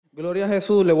Gloria a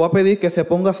Jesús. Le voy a pedir que se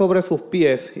ponga sobre sus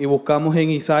pies y buscamos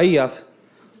en Isaías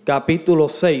capítulo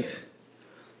 6.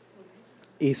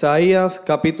 Isaías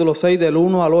capítulo 6 del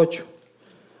 1 al 8.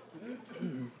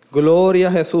 Gloria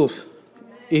a Jesús.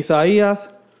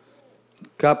 Isaías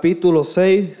capítulo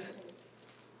 6,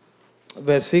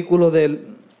 versículos del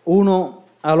 1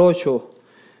 al 8.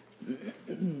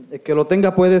 El que lo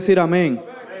tenga puede decir amén.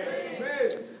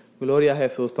 Gloria a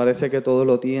Jesús. Parece que todos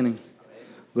lo tienen.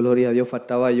 Gloria a Dios,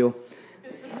 faltaba yo.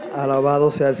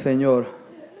 Alabado sea el Señor.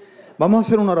 Vamos a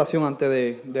hacer una oración antes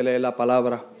de leer la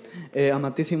palabra.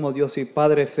 Amantísimo Dios y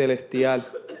Padre Celestial,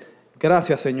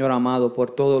 gracias, Señor amado,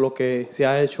 por todo lo que se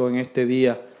ha hecho en este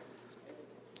día,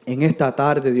 en esta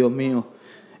tarde, Dios mío.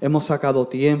 Hemos sacado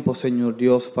tiempo, Señor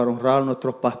Dios, para honrar a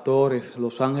nuestros pastores,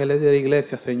 los ángeles de la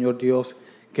iglesia, Señor Dios,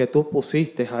 que tú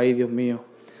pusiste ahí, Dios mío.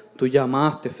 Tú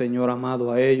llamaste, Señor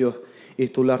amado, a ellos y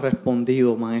tú le has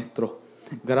respondido, Maestro.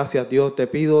 Gracias, Dios. Te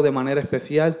pido de manera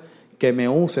especial que me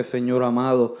uses, Señor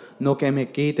amado, no que me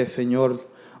quites, Señor.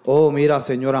 Oh, mira,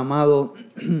 Señor amado,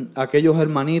 aquellos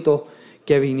hermanitos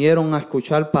que vinieron a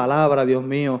escuchar palabra, Dios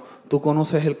mío, tú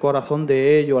conoces el corazón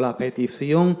de ellos, la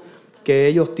petición que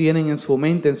ellos tienen en su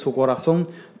mente, en su corazón.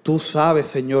 Tú sabes,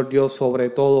 Señor Dios, sobre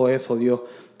todo eso, Dios.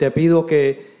 Te pido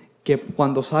que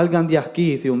cuando salgan de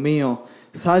aquí, Dios mío,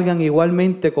 salgan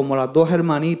igualmente como las dos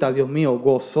hermanitas, Dios mío,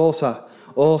 gozosas,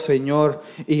 oh Señor,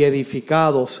 y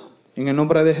edificados. En el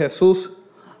nombre de Jesús,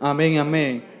 amén,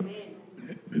 amén.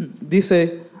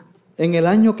 Dice, en el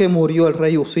año que murió el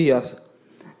rey Usías,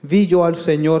 vi yo al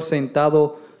Señor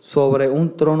sentado sobre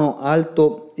un trono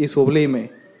alto y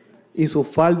sublime, y sus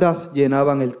faldas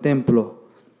llenaban el templo.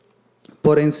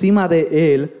 Por encima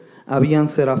de él habían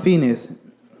serafines,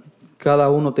 cada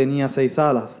uno tenía 6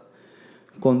 alas,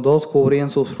 con 2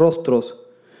 cubrían sus rostros,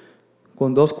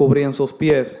 con 2 cubrían sus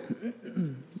pies,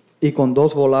 y con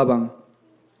 2 volaban.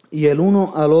 Y el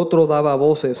uno al otro daba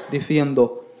voces,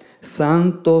 diciendo,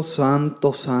 Santo,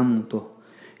 Santo, Santo,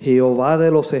 Jehová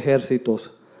de los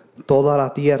ejércitos, toda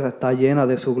la tierra está llena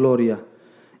de su gloria.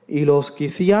 Y los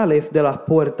quiciales de las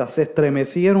puertas se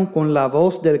estremecieron con la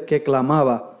voz del que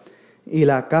clamaba, y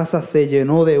la casa se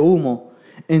llenó de humo.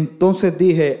 Entonces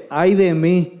dije, ay de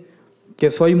mí, que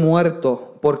soy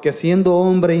muerto, porque siendo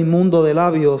hombre inmundo de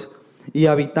labios, y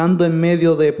habitando en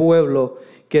medio de pueblo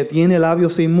que tiene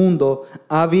labios inmundos,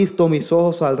 ha visto mis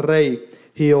ojos al Rey,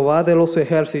 Jehová de los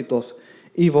ejércitos.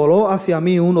 Y voló hacia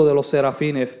mí uno de los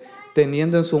serafines,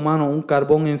 teniendo en su mano un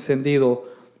carbón encendido,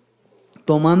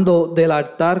 tomando del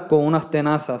altar con unas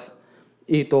tenazas,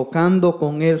 y tocando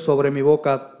con él sobre mi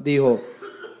boca, dijo,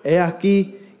 he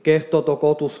aquí que esto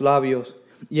tocó tus labios,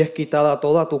 y es quitada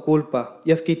toda tu culpa,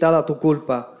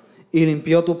 y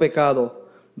limpió tu pecado.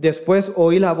 Después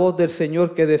oí la voz del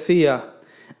Señor que decía,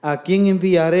 ¿a quién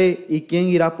enviaré y quién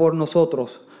irá por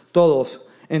nosotros? Todos.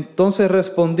 Entonces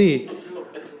respondí,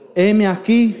 heme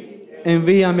aquí,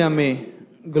 envíame a mí.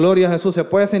 Gloria a Jesús. Se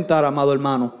puede sentar, amado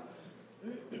hermano.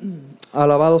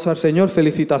 Alabados al Señor.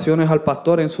 Felicitaciones al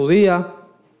pastor en su día.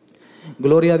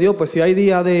 Gloria a Dios. Pues si hay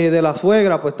día de la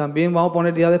suegra, pues también vamos a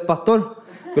poner día del pastor.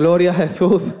 Gloria a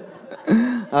Jesús.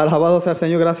 Alabados al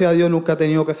Señor. Gracias a Dios nunca he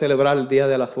tenido que celebrar el día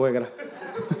de la suegra.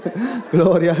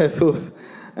 Gloria a Jesús.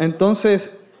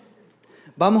 Entonces,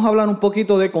 vamos a hablar un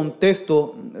poquito de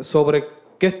contexto sobre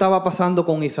qué estaba pasando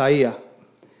con Isaías.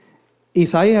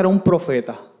 Isaías era un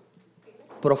profeta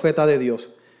de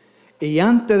Dios. Y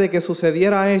antes de que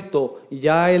sucediera esto,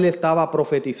 ya él estaba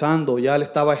profetizando, ya él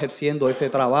estaba ejerciendo ese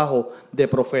trabajo de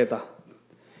profeta.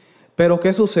 Pero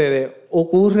 ¿qué sucede?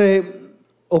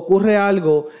 Ocurre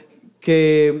algo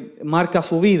que marca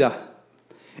su vida.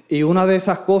 Y una de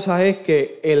esas cosas es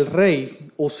que el rey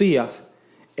Usías,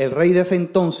 el rey de ese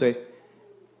entonces,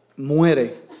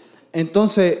 muere.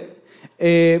 Entonces,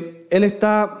 él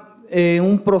está en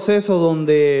un proceso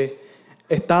donde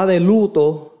está de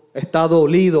luto, está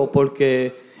dolido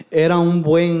porque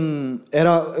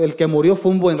el que murió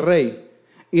fue un buen rey.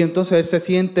 Y entonces él se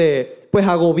siente pues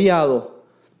agobiado.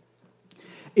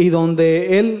 Y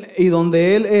donde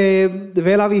él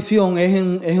ve la visión es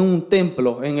en un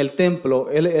templo, en el templo.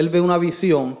 Él ve una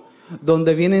visión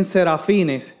donde vienen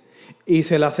serafines y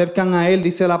se le acercan a él.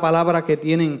 Dice la palabra que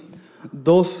tienen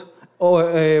 2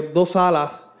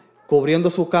 alas cubriendo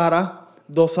su cara,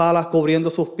 2 alas cubriendo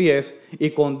sus pies y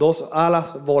con 2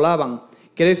 alas volaban.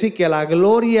 Quiere decir que la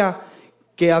gloria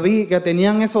que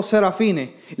tenían esos serafines,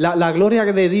 la gloria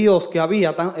de Dios que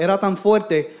había era tan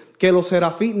fuerte que los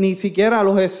serafines, ni siquiera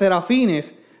los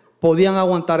serafines podían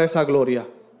aguantar esa gloria.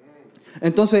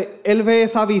 Entonces, él ve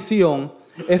esa visión,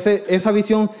 esa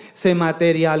visión se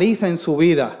materializa en su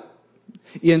vida.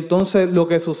 Y entonces lo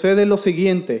que sucede es lo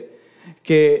siguiente,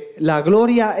 que la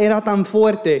gloria era tan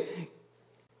fuerte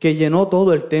que llenó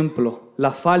todo el templo,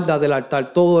 la falda del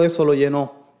altar, todo eso lo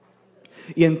llenó.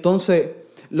 Y entonces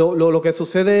lo que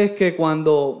sucede es que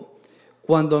cuando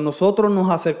nosotros nos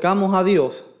acercamos a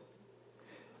Dios,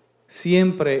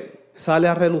 siempre sale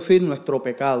a relucir nuestro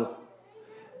pecado.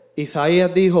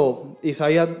 Isaías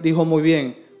dijo muy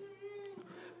bien,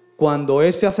 cuando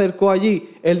él se acercó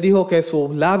allí, él dijo que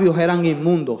sus labios eran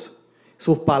inmundos,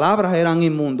 sus palabras eran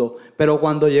inmundos, pero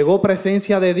cuando llegó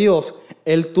presencia de Dios,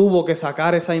 él tuvo que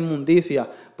sacar esa inmundicia,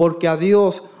 porque a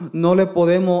Dios no le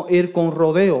podemos ir con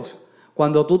rodeos.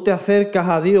 Cuando tú te acercas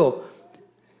a Dios,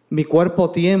 mi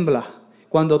cuerpo tiembla.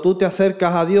 Cuando tú te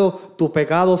acercas a Dios, tu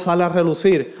pecado sale a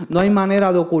relucir. No hay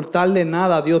manera de ocultarle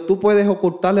nada a Dios. Tú puedes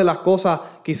ocultarle las cosas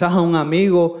quizás a un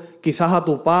amigo, quizás a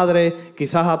tu padre,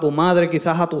 quizás a tu madre,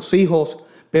 quizás a tus hijos.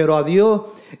 Pero a Dios,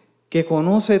 que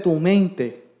conoce tu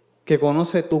mente, que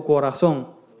conoce tu corazón,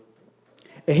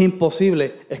 es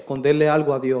imposible esconderle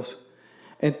algo a Dios.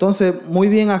 Entonces, muy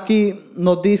bien, aquí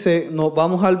nos dice, nos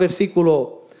vamos al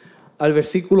versículo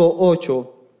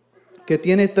 8, que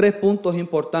tiene 3 puntos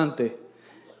importantes.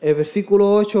 El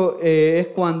versículo 8 es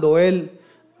cuando él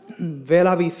ve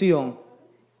la visión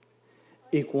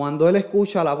y cuando él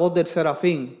escucha la voz del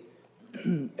serafín,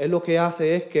 él lo que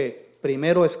hace es que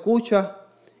primero escucha,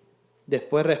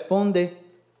 después responde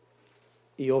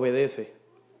y obedece.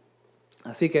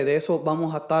 Así que de eso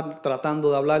vamos a estar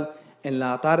tratando de hablar en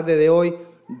la tarde de hoy,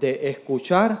 de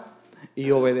escuchar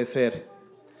y obedecer.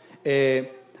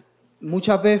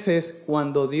 Muchas veces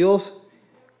cuando Dios,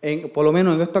 por lo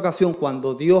menos en esta ocasión,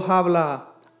 cuando Dios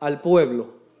habla al pueblo,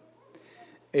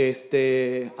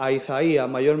 a Isaías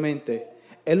mayormente,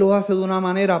 Él lo hace de una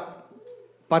manera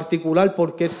particular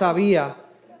porque Él sabía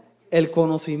el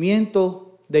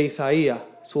conocimiento de Isaías,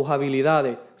 sus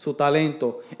habilidades, su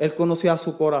talento. Él conocía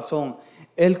su corazón,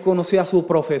 Él conocía su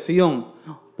profesión,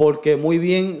 porque muy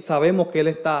bien sabemos que Él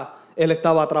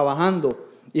estaba trabajando.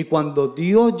 Y cuando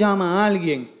Dios llama a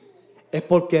alguien, es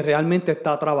porque realmente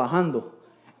está trabajando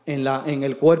en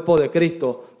el cuerpo de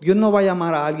Cristo. Dios no va a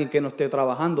llamar a alguien que no esté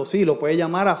trabajando. Sí, lo puede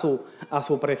llamar a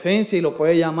su presencia y lo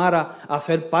puede llamar a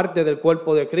ser parte del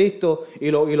cuerpo de Cristo y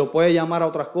lo puede llamar a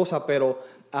otras cosas, pero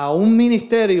a un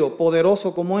ministerio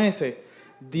poderoso como ese,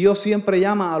 Dios siempre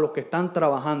llama a los que están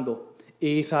trabajando.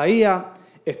 Y Isaías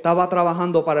estaba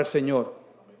trabajando para el Señor.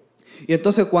 Y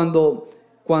entonces cuando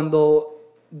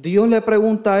Dios le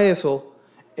pregunta eso,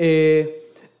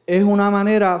 es una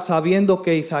manera sabiendo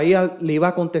que Isaías le iba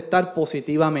a contestar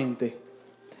positivamente.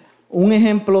 Un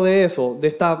ejemplo de eso, de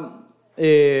esta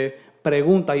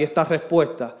pregunta y esta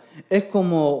respuesta, es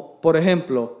como, por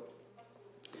ejemplo,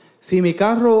 si mi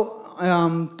carro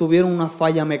tuviera una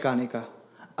falla mecánica,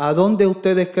 ¿a dónde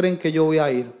ustedes creen que yo voy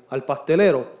a ir? ¿Al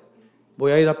pastelero?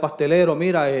 Voy a ir al pastelero,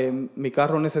 mira, mi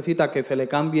carro necesita que se le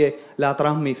cambie la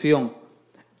transmisión.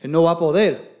 Él no va a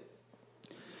poder.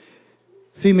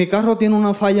 Si mi carro tiene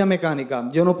una falla mecánica,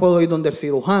 yo no puedo ir donde el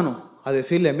cirujano a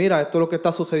decirle, mira, esto es lo que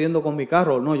está sucediendo con mi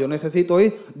carro. No, yo necesito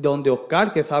ir donde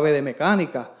Oscar, que sabe de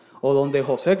mecánica, o donde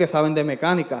José, que saben de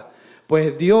mecánica.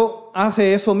 Pues Dios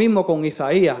hace eso mismo con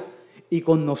Isaías y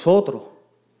con nosotros.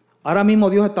 Ahora mismo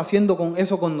Dios está haciendo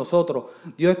eso con nosotros.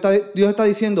 Dios está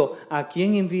diciendo, ¿a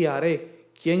quién enviaré?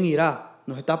 ¿Quién irá?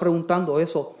 Nos está preguntando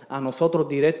eso a nosotros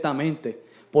directamente.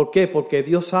 ¿Por qué? Porque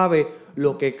Dios sabe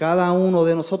lo que cada uno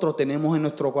de nosotros tenemos en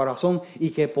nuestro corazón y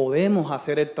que podemos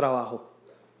hacer el trabajo.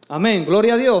 Amén.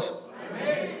 Gloria a Dios.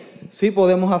 Amén. Sí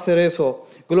podemos hacer eso.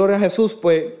 Gloria a Jesús.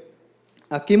 Pues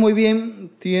aquí muy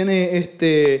bien tiene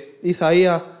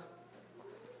Isaías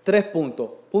 3 puntos.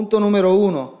 Punto número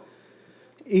 1.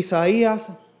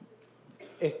 Isaías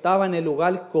estaba en el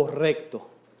lugar correcto,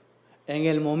 en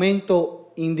el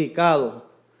momento indicado.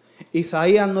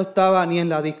 Isaías no estaba ni en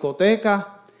la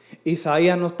discoteca,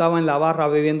 Isaías no estaba en la barra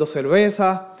bebiendo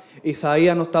cerveza,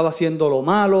 Isaías no estaba haciendo lo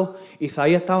malo,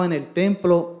 Isaías estaba en el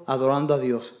templo adorando a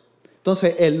Dios.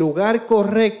 Entonces, el lugar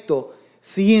correcto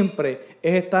siempre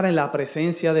es estar en la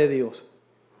presencia de Dios.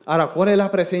 Ahora, ¿cuál es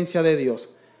la presencia de Dios?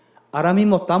 Ahora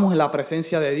mismo estamos en la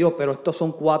presencia de Dios, pero estos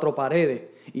son 4 paredes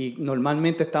y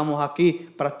normalmente estamos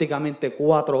aquí prácticamente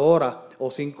 4 horas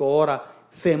o 5 horas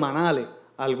semanales.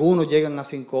 Algunos llegan a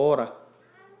 5 horas.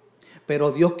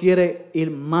 Pero Dios quiere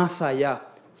ir más allá,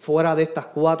 fuera de estas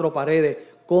 4 paredes.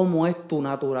 ¿Cómo es tu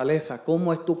naturaleza?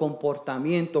 ¿Cómo es tu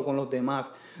comportamiento con los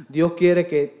demás? Dios quiere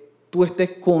que tú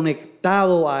estés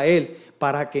conectado a Él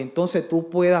para que entonces tú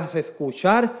puedas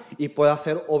escuchar y puedas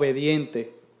ser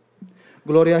obediente.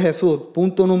 Gloria a Jesús.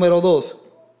 Punto número 2.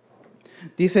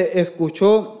 Dice,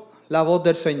 escuchó la voz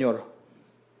del Señor.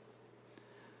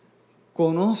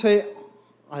 ¿Conoce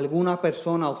alguna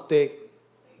persona usted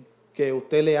que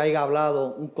usted le haya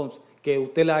hablado, que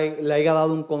usted le haya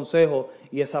dado un consejo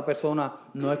y esa persona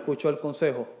no escuchó el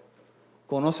consejo?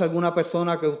 ¿Conoce alguna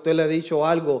persona que usted le ha dicho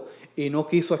algo y no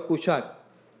quiso escuchar?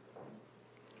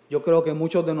 Yo creo que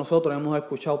muchos de nosotros hemos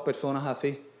escuchado personas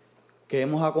así, que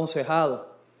hemos aconsejado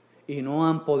y no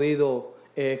han podido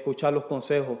escuchar los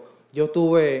consejos. Yo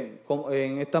tuve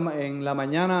en la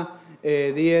mañana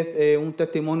di un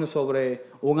testimonio sobre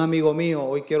un amigo mío.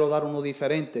 Hoy quiero dar uno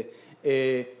diferente.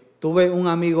 Tuve un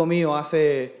amigo mío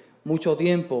hace mucho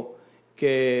tiempo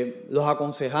que los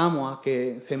aconsejamos a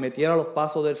que se metiera a los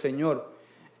pasos del Señor,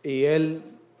 y él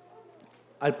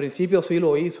al principio sí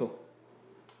lo hizo,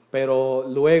 pero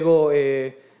luego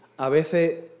a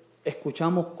veces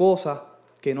escuchamos cosas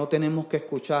que no tenemos que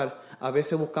escuchar. A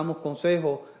veces buscamos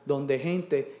consejos donde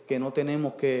gente que no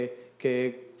tenemos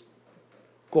que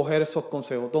coger esos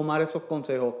consejos, tomar esos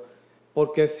consejos.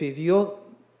 Porque si Dios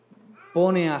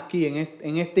pone aquí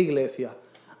en esta iglesia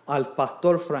al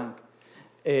pastor Frank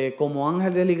como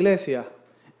ángel de la iglesia,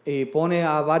 y pone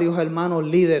a varios hermanos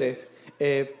líderes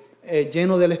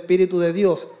llenos del Espíritu de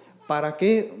Dios, ¿para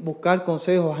qué buscar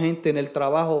consejos a gente en el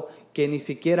trabajo que ni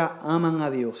siquiera aman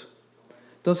a Dios?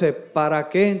 Entonces, ¿para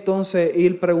qué entonces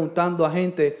ir preguntando a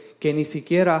gente que ni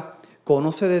siquiera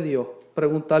conoce de Dios?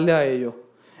 Preguntarle a ellos.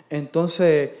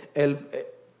 Entonces,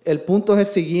 el punto es el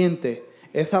siguiente.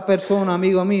 Esa persona,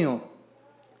 amigo mío,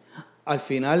 al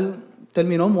final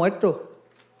terminó muerto,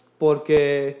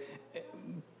 porque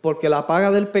la paga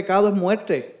del pecado es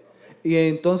muerte. Y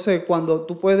entonces cuando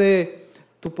tú puedes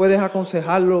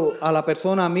aconsejarlo a la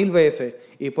persona 1000 veces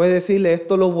y puedes decirle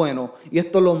esto es lo bueno y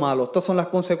esto es lo malo, estas son las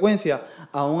consecuencias,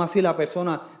 aún así la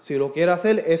persona, si lo quiere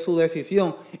hacer, es su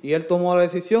decisión, y él tomó la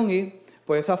decisión y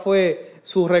pues esa fue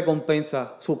su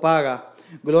recompensa, su paga.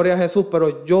 Gloria a Jesús.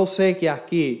 Pero yo sé que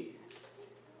aquí,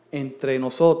 entre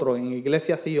nosotros, en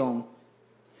Iglesia Sion,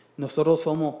 nosotros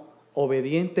somos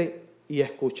obedientes y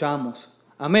escuchamos.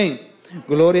 Amén.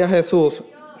 Gloria a Jesús.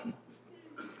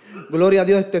 Gloria a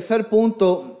Dios. El tercer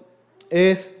punto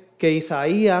es que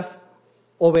Isaías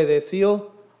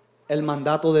obedeció el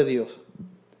mandato de Dios.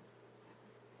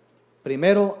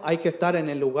 Primero, hay que estar en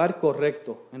el lugar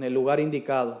correcto, en el lugar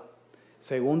indicado.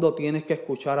 Segundo, tienes que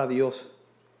escuchar a Dios.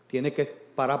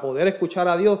 Para poder escuchar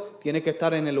a Dios, tienes que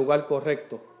estar en el lugar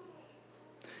correcto.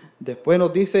 Después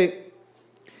nos dice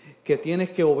que tienes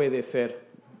que obedecer.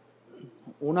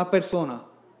 Una persona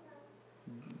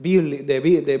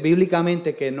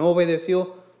bíblicamente que no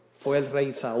obedeció fue el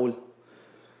rey Saúl.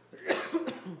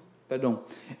 Perdón.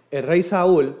 El rey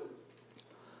Saúl,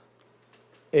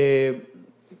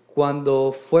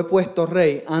 cuando fue puesto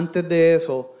rey, antes de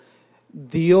eso,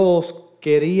 Dios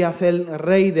quería ser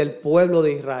rey del pueblo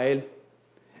de Israel.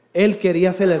 Él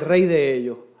quería ser el rey de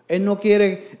ellos.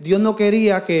 Dios no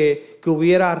quería que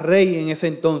hubiera rey en ese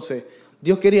entonces.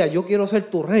 Dios quería, yo quiero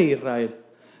ser tu rey, Israel.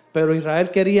 Pero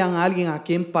Israel quería a alguien a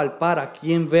quien palpar, a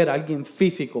quien ver, a alguien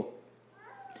físico.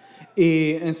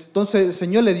 Y entonces el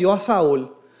Señor le dio a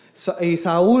Saúl. Y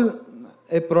Saúl,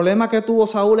 el problema que tuvo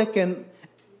Saúl es que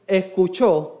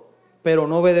escuchó, pero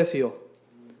no obedeció.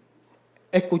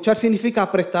 Escuchar significa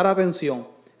prestar atención.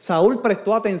 Saúl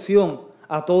prestó atención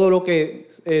a todo lo que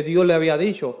Dios le había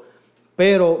dicho,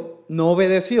 pero no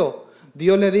obedeció.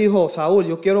 Dios le dijo, Saúl,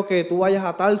 yo quiero que tú vayas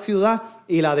a tal ciudad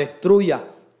y la destruyas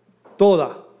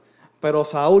toda. Pero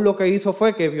Saúl lo que hizo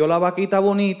fue que vio la vaquita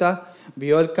bonita,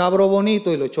 vio el cabro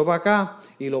bonito y lo echó para acá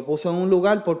y lo puso en un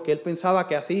lugar porque él pensaba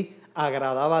que así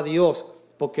agradaba a Dios,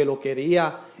 porque lo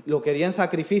quería en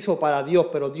sacrificio para Dios.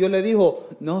 Pero Dios le dijo,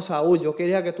 no, Saúl, yo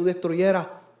quería que tú destruyeras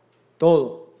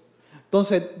todo.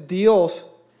 Entonces Dios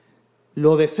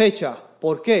lo desecha.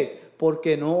 ¿Por qué?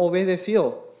 Porque no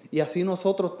obedeció. Y así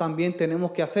nosotros también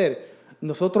tenemos que hacer.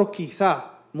 Nosotros quizás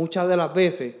muchas de las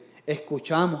veces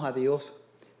escuchamos a Dios.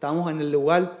 Estamos en el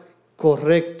lugar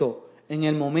correcto, en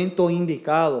el momento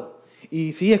indicado.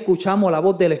 Y sí escuchamos la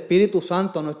voz del Espíritu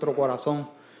Santo en nuestro corazón.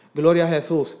 Gloria a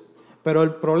Jesús. Pero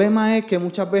el problema es que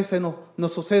muchas veces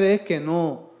nos sucede es que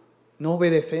no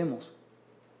obedecemos.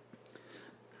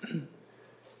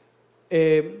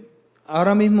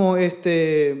 Ahora mismo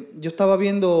yo estaba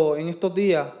viendo en estos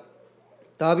días,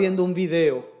 un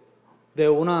video de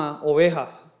unas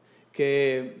ovejas,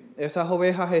 que esas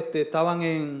ovejas estaban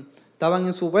en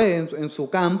su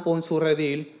campo, en su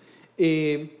redil,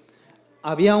 y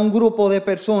había un grupo de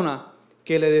personas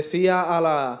que le decía a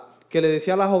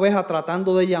las ovejas,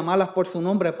 tratando de llamarlas por su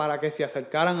nombre para que se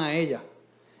acercaran a ellas.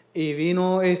 Y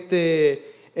vino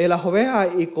las ovejas,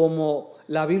 y como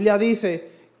la Biblia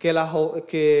dice que las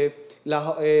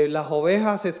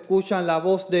ovejas escuchan la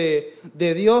voz de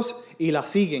Dios y la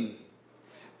siguen.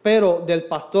 Pero del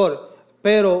pastor,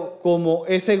 Pero como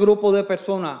ese grupo de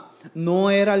personas no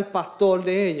era el pastor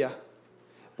de ella,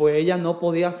 pues ella no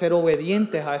podía ser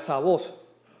obedientes a esa voz.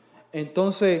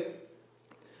 Entonces,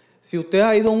 si usted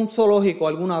ha ido a un zoológico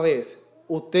alguna vez,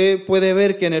 usted puede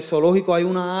ver que en el zoológico hay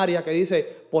una área que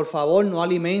dice, por favor, no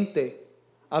alimente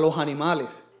a los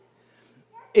animales.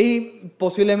 Y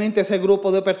posiblemente ese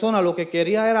grupo de personas lo que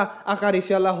quería era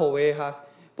acariciar las ovejas.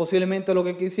 Posiblemente lo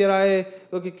que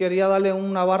quería darle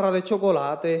una barra de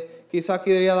chocolate. Quizás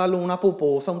quería darle una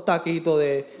pupusa, un taquito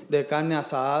de carne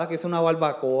asada, quizás una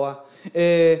barbacoa.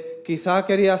 Quizás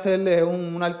quería hacerle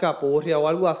una alcapurria o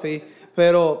algo así.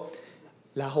 Pero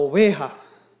las ovejas,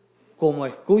 como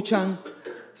escuchan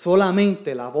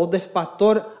solamente la voz del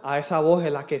pastor, a esa voz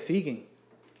es la que siguen.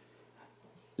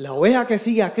 La oveja que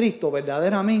sigue a Cristo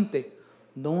verdaderamente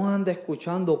no anda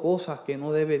escuchando cosas que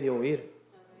no debe de oír.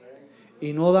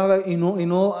 Y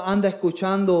no anda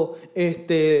escuchando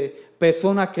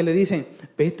personas que le dicen,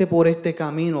 vete por este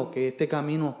camino, que este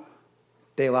camino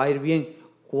te va a ir bien,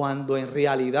 cuando en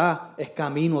realidad es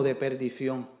camino de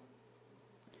perdición.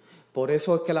 Por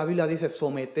eso es que la Biblia dice,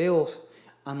 someteos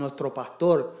a nuestro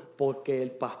pastor, porque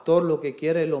el pastor lo que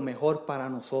quiere es lo mejor para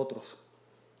nosotros.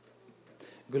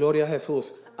 Gloria a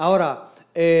Jesús. Ahora,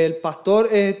 el pastor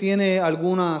tiene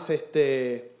algunas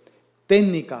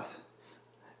técnicas,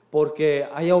 porque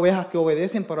hay ovejas que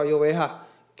obedecen, pero hay ovejas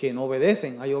que no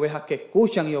obedecen. Hay ovejas que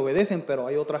escuchan y obedecen, pero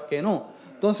hay otras que no.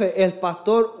 Entonces, el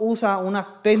pastor usa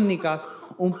unas técnicas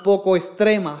un poco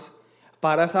extremas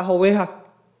para esas ovejas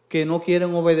que no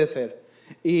quieren obedecer.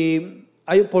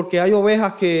 Porque hay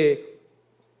ovejas que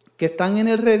están en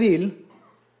el redil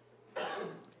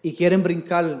y quieren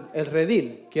brincar el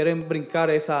redil, quieren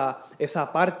brincar esa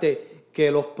parte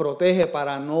que los protege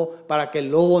para que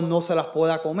el lobo no se las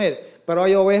pueda comer. Pero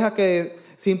hay ovejas que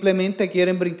simplemente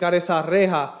quieren brincar esa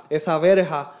reja, esa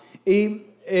verja, y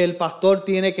el pastor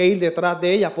tiene que ir detrás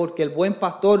de ella, porque el buen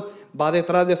pastor va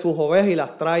detrás de sus ovejas y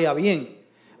las trae a bien.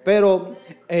 Pero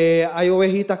hay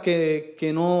ovejitas que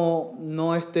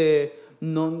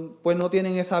pues no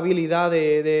tienen esa habilidad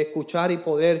de escuchar y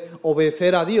poder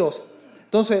obedecer a Dios.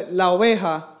 Entonces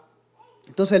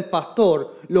el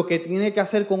pastor lo que tiene que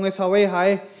hacer con esa oveja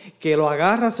es que lo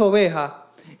agarra a esa oveja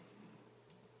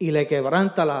y le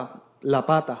quebranta la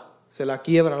pata, se la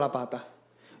quiebra la pata.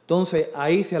 Entonces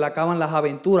ahí se le acaban las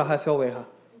aventuras a esa oveja.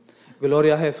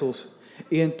 Gloria a Jesús.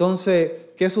 Y entonces,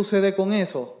 ¿qué sucede con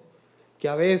eso? Que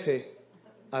a veces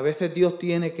Dios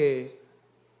tiene que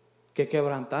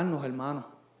quebrantarnos, hermanos.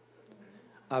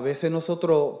 A veces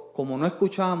nosotros, como no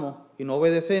escuchamos y no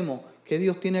obedecemos, ¿qué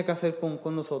Dios tiene que hacer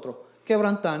con nosotros?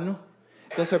 Quebrantarnos.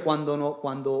 Entonces,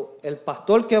 cuando el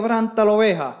pastor quebranta la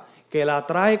oveja, que la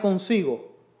trae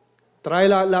consigo, trae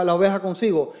la oveja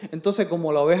consigo, entonces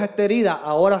como la oveja está herida,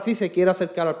 ahora sí se quiere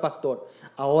acercar al pastor.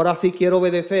 Ahora sí quiere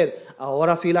obedecer,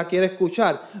 ahora sí la quiere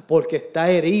escuchar, porque está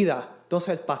herida. Entonces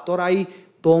el pastor ahí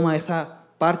toma esa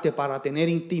parte para tener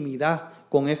intimidad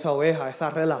con esa oveja, esa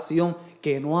relación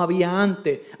que no había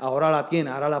antes, ahora la tiene,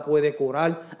 ahora la puede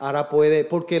curar,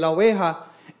 porque la oveja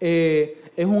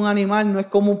es un animal, no es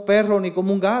como un perro ni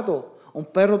como un gato. Un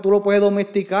perro tú lo puedes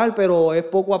domesticar, pero es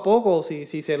poco a poco si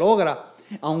se logra.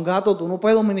 A un gato tú no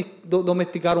puedes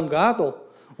domesticar un gato.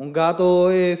 Un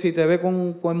gato, si te ve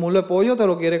con el muslo de pollo, te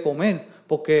lo quiere comer,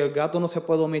 porque el gato no se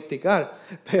puede domesticar.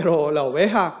 Pero la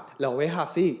oveja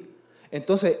sí.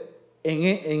 Entonces,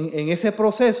 en ese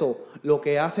proceso, lo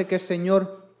que hace que el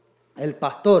Señor, el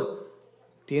pastor,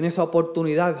 tiene esa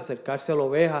oportunidad de acercarse a la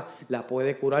oveja, la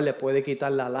puede curar, le puede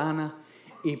quitar la lana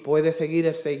y puede seguir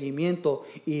el seguimiento.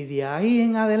 Y de ahí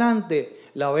en adelante,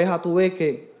 la oveja tú ves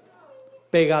que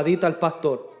pegadita al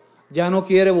pastor. Ya no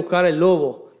quiere buscar el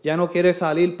lobo, ya no quiere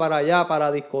salir para allá, para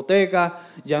la discoteca,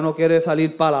 ya no quiere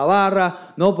salir para la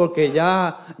barra, no, porque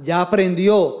ya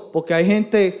aprendió. Porque hay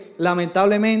gente,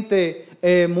 lamentablemente,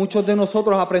 muchos de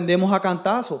nosotros aprendemos a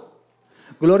cantazo.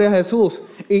 Gloria a Jesús.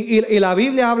 Y la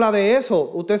Biblia habla de eso.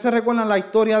 ¿Ustedes se recuerdan la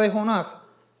historia de Jonás?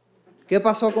 ¿Qué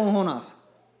pasó con Jonás?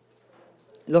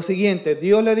 Lo siguiente,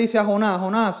 Dios le dice a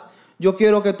Jonás, yo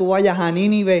quiero que tú vayas a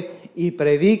Nínive y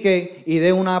predique y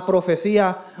dé una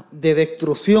profecía de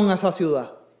destrucción a esa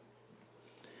ciudad.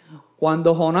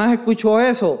 Cuando Jonás escuchó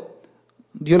eso,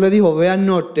 Dios le dijo, ve al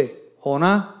norte.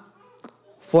 Jonás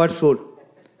fue al sur,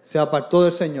 se apartó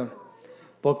del Señor.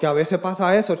 Porque a veces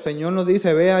pasa eso, el Señor nos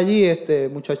dice, ve allí,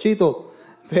 muchachito,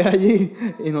 ve allí.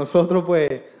 Y nosotros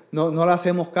pues no le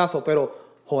hacemos caso, pero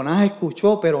Jonás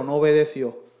escuchó, pero no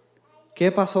obedeció.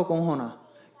 ¿Qué pasó con Jonás?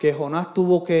 Que Jonás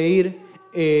tuvo que ir,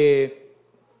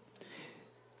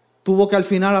 tuvo que al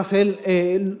final hacer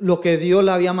lo que Dios le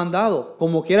había mandado.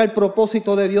 Como quiera el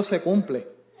propósito de Dios se cumple.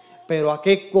 Pero ¿a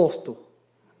qué costo?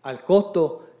 al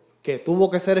costo que tuvo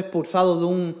que ser expulsado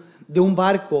de un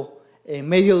barco en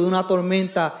medio de una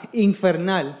tormenta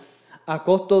infernal, a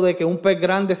costo de que un pez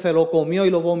grande se lo comió y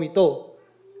lo vomitó.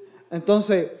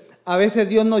 Entonces, a veces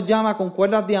Dios nos llama con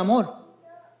cuerdas de amor,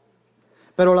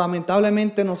 pero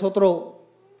lamentablemente nosotros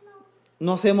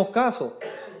no hacemos caso.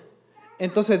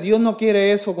 Entonces Dios no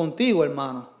quiere eso contigo,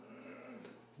 hermano.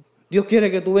 Dios quiere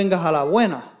que tú vengas a la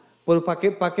buena. Pero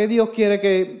 ¿para qué Dios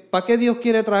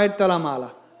quiere traerte a la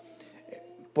mala?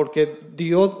 Porque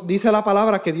Dios dice la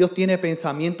palabra que Dios tiene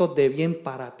pensamientos de bien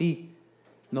para ti,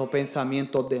 no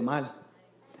pensamientos de mal.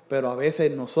 Pero a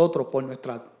veces nosotros, por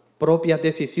nuestras propias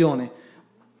decisiones,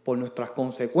 por nuestras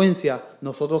consecuencias,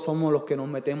 nosotros somos los que nos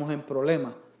metemos en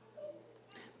problemas.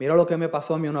 Mira lo que me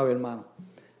pasó a mí una vez, hermano.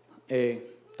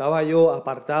 Estaba yo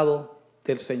apartado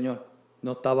del Señor.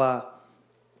 No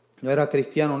era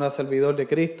cristiano, no era servidor de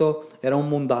Cristo, era un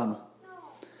mundano.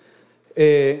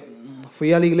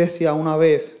 Fui a la iglesia una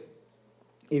vez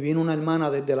y vino una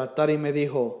hermana desde el altar y me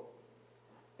dijo,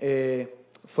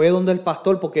 fue donde el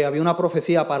pastor porque había una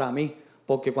profecía para mí.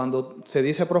 Porque cuando se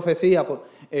dice profecía,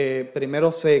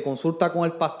 primero se consulta con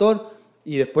el pastor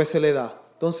y después se le da.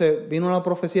 Entonces vino una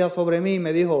profecía sobre mí y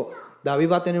me dijo,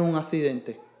 David va a tener un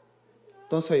accidente.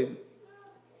 Entonces,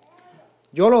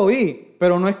 yo lo oí,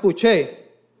 pero no escuché.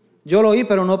 Yo lo oí,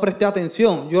 pero no presté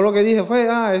atención. Yo lo que dije fue,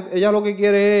 ella lo que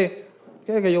quiere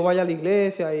es que yo vaya a la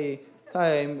iglesia y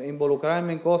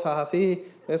involucrarme en cosas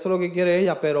así. Eso es lo que quiere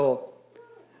ella, pero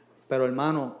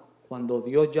hermano, cuando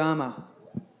Dios llama,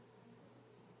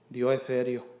 Dios es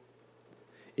serio.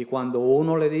 Y cuando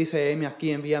uno le dice, heme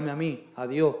aquí, envíame a mí, a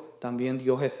Dios, también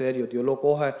Dios es serio. Dios lo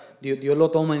coge, Dios lo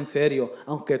toma en serio.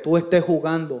 Aunque tú estés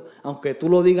jugando, aunque tú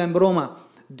lo digas en broma,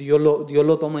 Dios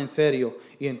lo toma en serio.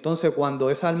 Y entonces cuando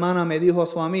esa hermana me dijo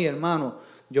eso a mí, hermano,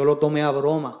 yo lo tomé a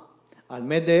broma. Al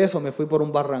mes de eso me fui por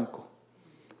un barranco.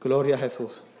 Gloria a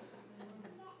Jesús.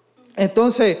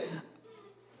 Entonces,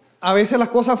 a veces las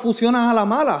cosas funcionan a la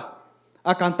mala,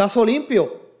 a cantazo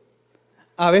limpio.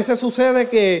 A veces sucede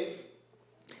que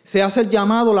se hace el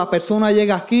llamado, la persona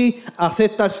llega aquí,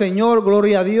 acepta al Señor,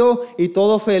 gloria a Dios, y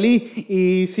todo feliz.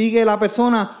 Y sigue la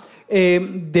persona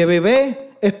de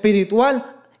bebé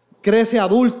espiritual, crece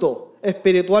adulto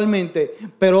espiritualmente.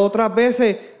 Pero otras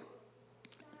veces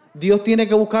Dios tiene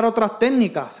que buscar otras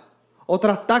técnicas,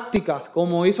 otras tácticas,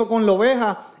 como hizo con la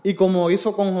oveja y como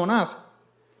hizo con Jonás.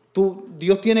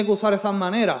 Dios tiene que usar esas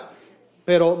maneras.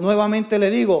 Pero nuevamente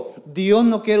le digo, Dios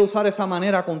no quiere usar esa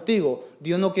manera contigo.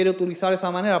 Dios no quiere utilizar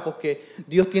esa manera porque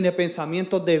Dios tiene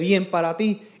pensamientos de bien para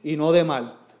ti y no de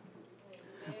mal.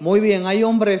 Muy bien, hay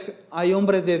hombres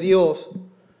de Dios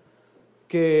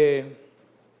que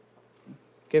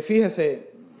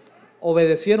fíjese,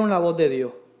 obedecieron la voz de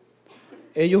Dios.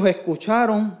 Ellos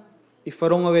escucharon y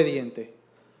fueron obedientes.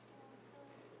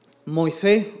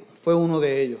 Moisés fue uno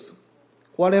de ellos.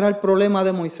 ¿Cuál era el problema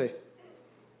de Moisés?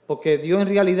 Porque Dios en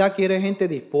realidad quiere gente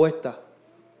dispuesta.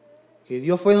 Y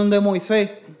Dios fue donde Moisés,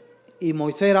 y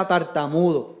Moisés era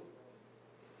tartamudo.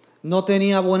 No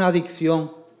tenía buena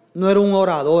dicción, no era un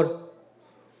orador.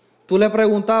 Tú le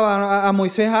preguntabas a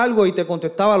Moisés algo y te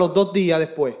contestaba los 2 días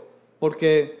después,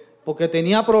 porque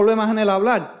tenía problemas en el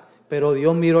hablar. Pero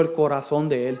Dios miró el corazón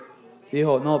de él.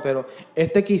 Dijo, no, pero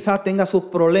este quizás tenga sus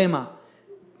problemas,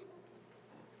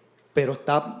 pero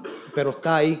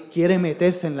está ahí, quiere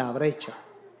meterse en la brecha.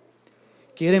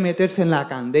 Quiere meterse en la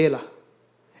candela.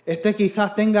 Este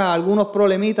quizás tenga algunos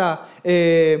problemitas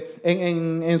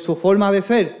en su forma de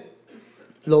ser.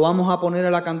 Lo vamos a poner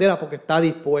en la candela porque está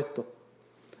dispuesto.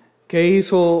 ¿Qué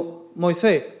hizo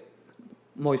Moisés?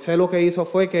 Moisés lo que hizo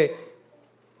fue que,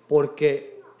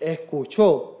 porque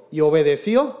escuchó y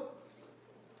obedeció,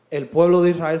 el pueblo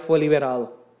de Israel fue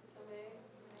liberado.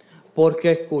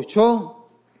 Porque escuchó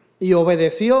y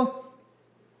obedeció,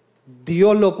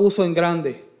 Dios lo puso en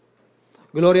grande.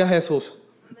 Gloria a Jesús.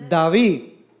 David,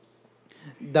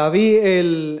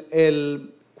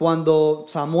 cuando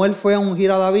Samuel fue a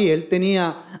ungir a David, él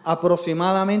tenía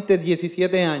aproximadamente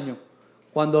 17 años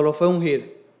cuando lo fue a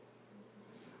ungir.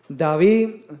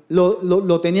 David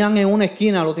lo tenían en una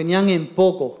esquina, lo tenían en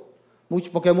poco.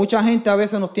 Porque mucha gente a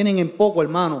veces nos tienen en poco,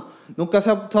 hermano. Nunca se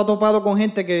ha topado con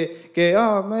gente que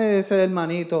ese es el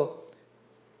hermanito.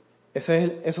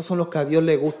 Esos son los que a Dios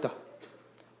le gusta.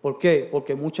 ¿Por qué?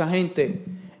 Porque mucha gente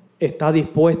está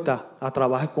dispuesta a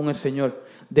trabajar con el Señor.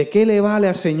 ¿De qué le vale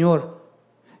al Señor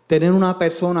tener una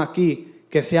persona aquí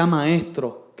que sea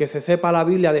maestro, que se sepa la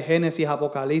Biblia de Génesis,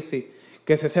 Apocalipsis,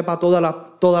 que se sepa todas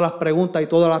las preguntas y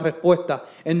todas las respuestas?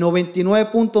 El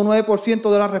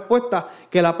 99.9% de las respuestas,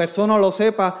 que la persona lo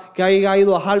sepa, que haya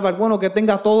ido a Harvard, bueno, que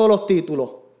tenga todos los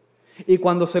títulos. Y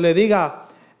cuando se le diga,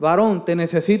 varón, te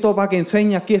necesito para que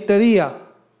enseñe aquí este día,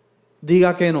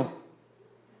 diga que no.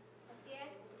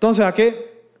 Entonces,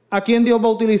 ¿a quién Dios va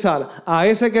a utilizar? ¿A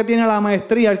ese que tiene la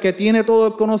maestría, el que tiene todo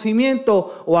el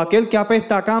conocimiento, o aquel que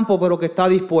apesta a campo pero que está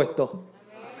dispuesto?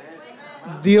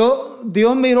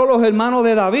 Dios miró los hermanos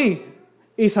de David,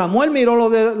 y Samuel miró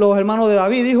los hermanos de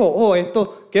David y dijo, oh,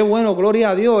 esto, qué bueno,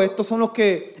 gloria a Dios, estos son los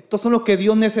que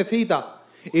Dios necesita.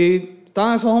 Y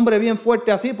estaban esos hombres bien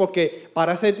fuertes así, porque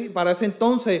para ese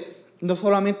entonces no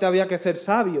solamente había que ser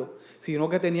sabio, sino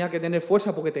que tenía que tener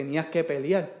fuerza, porque tenías que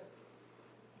pelear.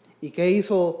 ¿Y qué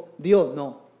hizo Dios?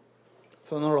 No,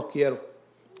 eso no los quiero.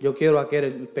 Yo quiero aquel,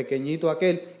 el pequeñito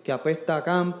aquel que apesta a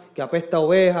camp, que apesta a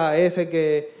oveja, ese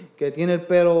que tiene el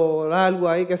pelo largo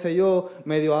ahí, qué sé yo,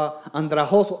 medio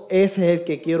andrajoso. Ese es el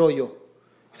que quiero yo.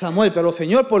 Samuel, pero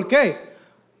Señor, ¿por qué?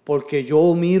 Porque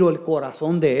yo miro el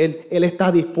corazón de él. Él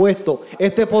está dispuesto.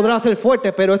 Este podrá ser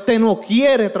fuerte, pero este no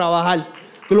quiere trabajar.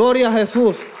 Gloria a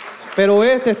Jesús. Pero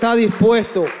este está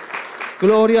dispuesto.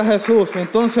 Gloria a Jesús.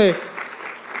 Entonces,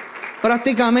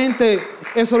 prácticamente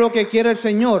eso es lo que quiere el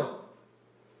Señor.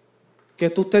 Que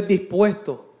tú estés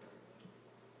dispuesto,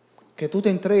 que tú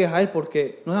te entregues a Él,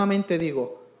 porque nuevamente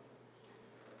digo,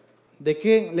 ¿de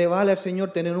qué le vale al Señor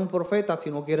tener un profeta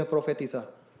si no quiere profetizar?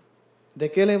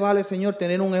 ¿De qué le vale al Señor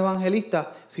tener un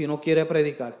evangelista si no quiere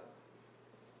predicar?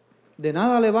 De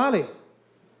nada le vale.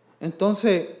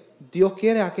 Entonces, Dios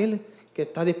quiere a aquel que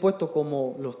está dispuesto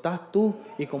como lo estás tú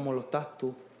y como lo estás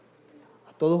tú.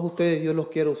 A todos ustedes Dios los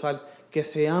quiere usar, que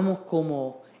seamos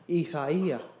como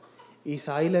Isaías.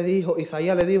 Isaías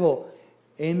le dijo,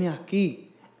 heme aquí,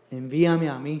 envíame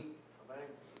a mí.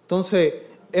 Entonces,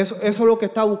 eso es lo que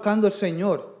está buscando el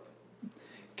Señor.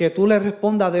 Que tú le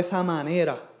respondas de esa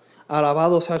manera.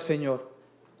 Alabado sea el Señor.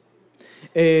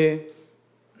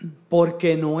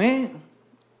 Porque Noé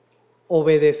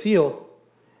obedeció,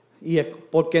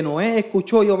 porque Noé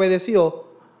escuchó y obedeció,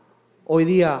 hoy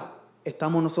día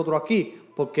estamos nosotros aquí,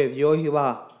 porque Dios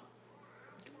iba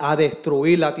a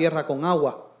destruir la tierra con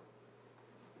agua.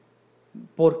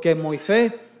 Porque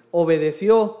Moisés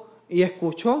obedeció y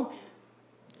escuchó,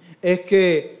 es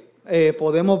que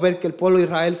podemos ver que el pueblo de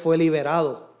Israel fue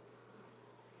liberado.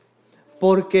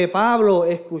 Porque Pablo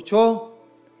escuchó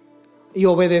y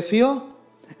obedeció,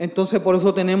 entonces por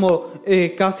eso tenemos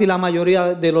casi la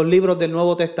mayoría de los libros del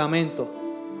Nuevo Testamento.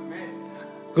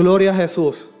 Gloria a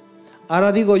Jesús.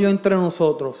 Ahora digo yo entre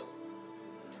nosotros,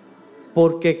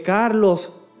 porque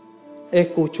Carlos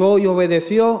escuchó y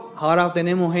obedeció, ahora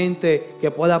tenemos gente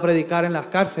que pueda predicar en las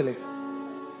cárceles.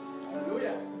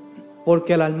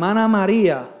 Porque la hermana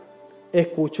María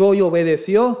escuchó y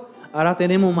obedeció, ahora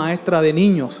tenemos maestra de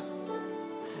niños.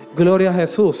 Gloria a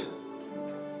Jesús.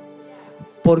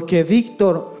 Porque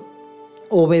Víctor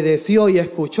obedeció y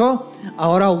escuchó,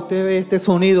 ahora usted ve este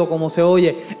sonido como se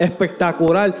oye,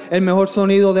 espectacular, el mejor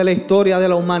sonido de la historia de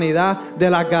la humanidad, de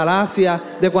las galaxias,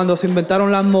 de cuando se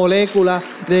inventaron las moléculas,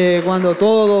 de cuando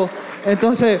todo.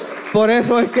 Entonces, por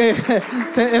eso es que es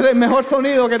el mejor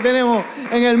sonido que tenemos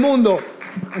en el mundo.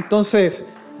 Entonces,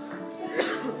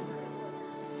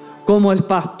 como el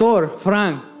pastor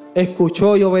Frank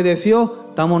escuchó y obedeció,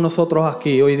 estamos nosotros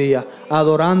aquí hoy día,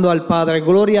 adorando al Padre.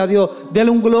 Gloria a Dios.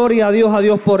 Denle un gloria a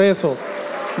Dios por eso.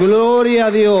 Gloria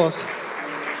a Dios.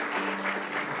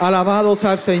 Alabados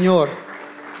al Señor.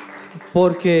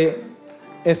 Porque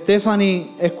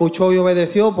Stephanie escuchó y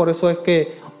obedeció, por eso es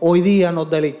que hoy día nos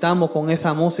deleitamos con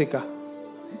esa música.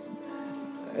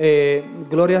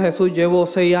 Gloria a Jesús. Llevo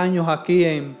 6 años aquí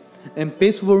en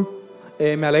Pittsburgh.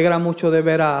 Me alegra mucho de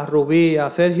ver a Rubí y a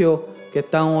Sergio que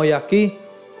están hoy aquí.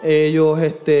 Ellos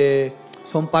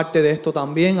son parte de esto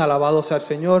también, alabado sea el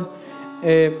Señor.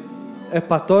 El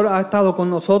pastor ha estado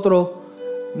con nosotros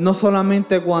no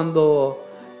solamente cuando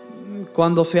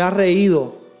se ha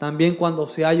reído, también cuando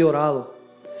se ha llorado.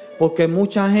 Porque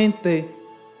mucha gente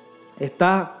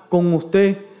está con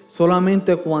usted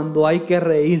solamente cuando hay que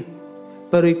reír,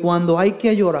 pero y cuando hay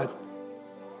que llorar.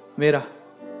 Mira,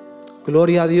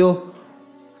 gloria a Dios,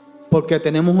 porque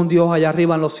tenemos un Dios allá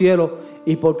arriba en los cielos.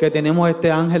 Y porque tenemos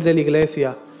este ángel de la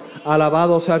iglesia.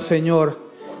 Alabado sea el Señor.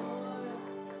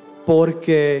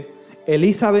 Porque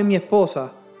Elizabeth, mi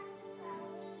esposa,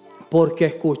 porque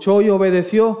escuchó y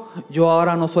obedeció, yo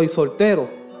ahora no soy soltero,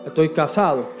 estoy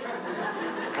casado.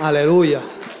 Aleluya.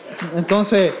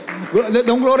 Entonces,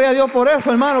 den gloria a Dios por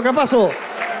eso, hermano. ¿Qué pasó?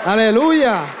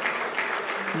 Aleluya.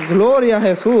 Gloria a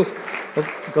Jesús.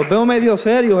 Los veo medio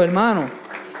serios, hermano.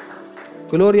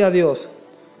 Gloria a Dios.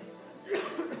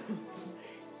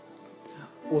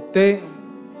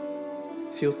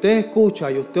 Si usted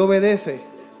escucha y usted obedece,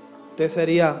 usted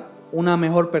sería una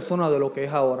mejor persona de lo que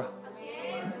es ahora.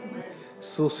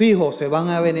 sus hijos se van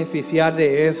a beneficiar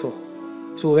de eso,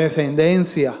 su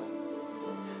descendencia.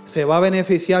 Se va a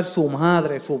beneficiar su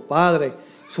madre, su padre,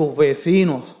 sus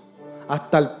vecinos.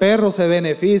 Hasta el perro se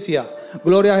beneficia.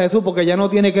 Gloria a Jesús, porque ya no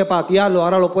tiene que patearlo,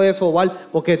 ahora lo puede sobar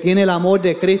porque tiene el amor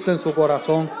de Cristo en su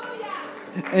corazón.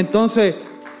 Entonces,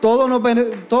 todos nos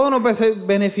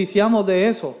beneficiamos de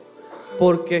eso,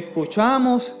 porque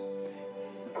escuchamos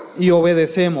y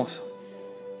obedecemos.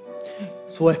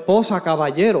 Su esposa,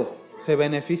 caballero, se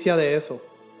beneficia de eso.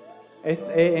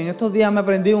 En estos días me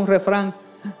aprendí un refrán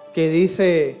que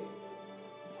dice,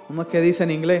 ¿cómo es que dice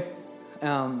en inglés?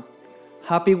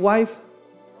 Happy wife,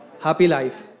 happy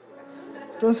life.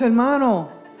 Entonces, hermano,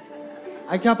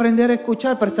 hay que aprender a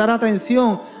escuchar, prestar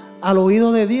atención al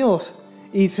oído de Dios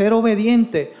y ser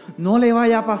obediente. No le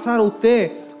vaya a pasar a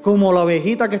usted como la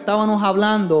ovejita que estábamos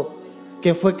hablando,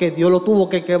 que fue que Dios lo tuvo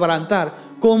que quebrantar,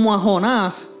 como a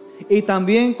Jonás y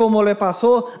también como le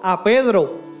pasó a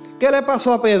Pedro. ¿Qué le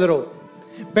pasó a Pedro?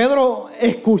 Pedro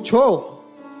escuchó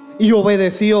y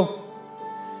obedeció.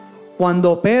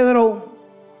 Cuando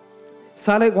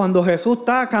Jesús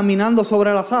está caminando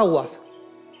sobre las aguas,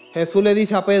 Jesús le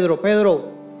dice a Pedro, Pedro,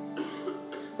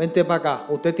 vente para acá.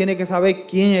 Usted tiene que saber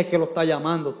quién es que lo está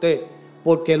llamando a usted,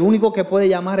 porque el único que puede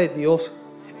llamar es Dios.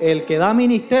 El que da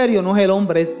ministerio no es el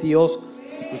hombre, es Dios.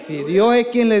 Y si Dios es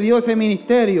quien le dio ese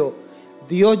ministerio,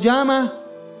 Dios llama,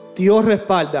 Dios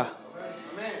respalda.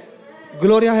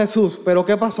 Gloria a Jesús. Pero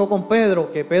 ¿qué pasó con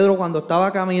Pedro? Que Pedro, cuando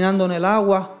estaba caminando en el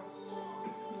agua,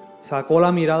 sacó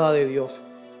la mirada de Dios.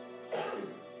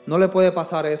 No le puede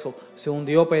pasar eso. Se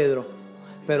hundió Pedro.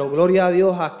 Pero gloria a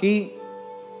Dios, aquí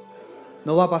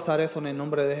no va a pasar eso en el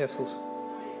nombre de Jesús.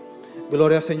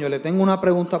 Gloria al Señor. Le tengo una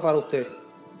pregunta para usted.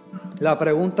 La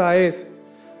pregunta es,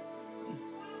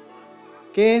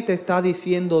 ¿qué te está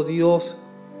diciendo Dios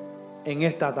en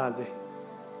esta tarde?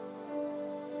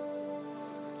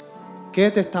 ¿Qué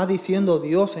te está diciendo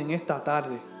Dios en esta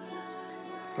tarde?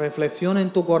 Reflexiona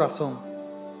en tu corazón.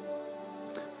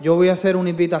 Yo voy a hacer una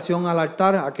invitación al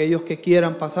altar. Aquellos que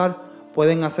quieran pasar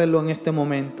pueden hacerlo en este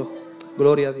momento.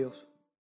 Gloria a Dios.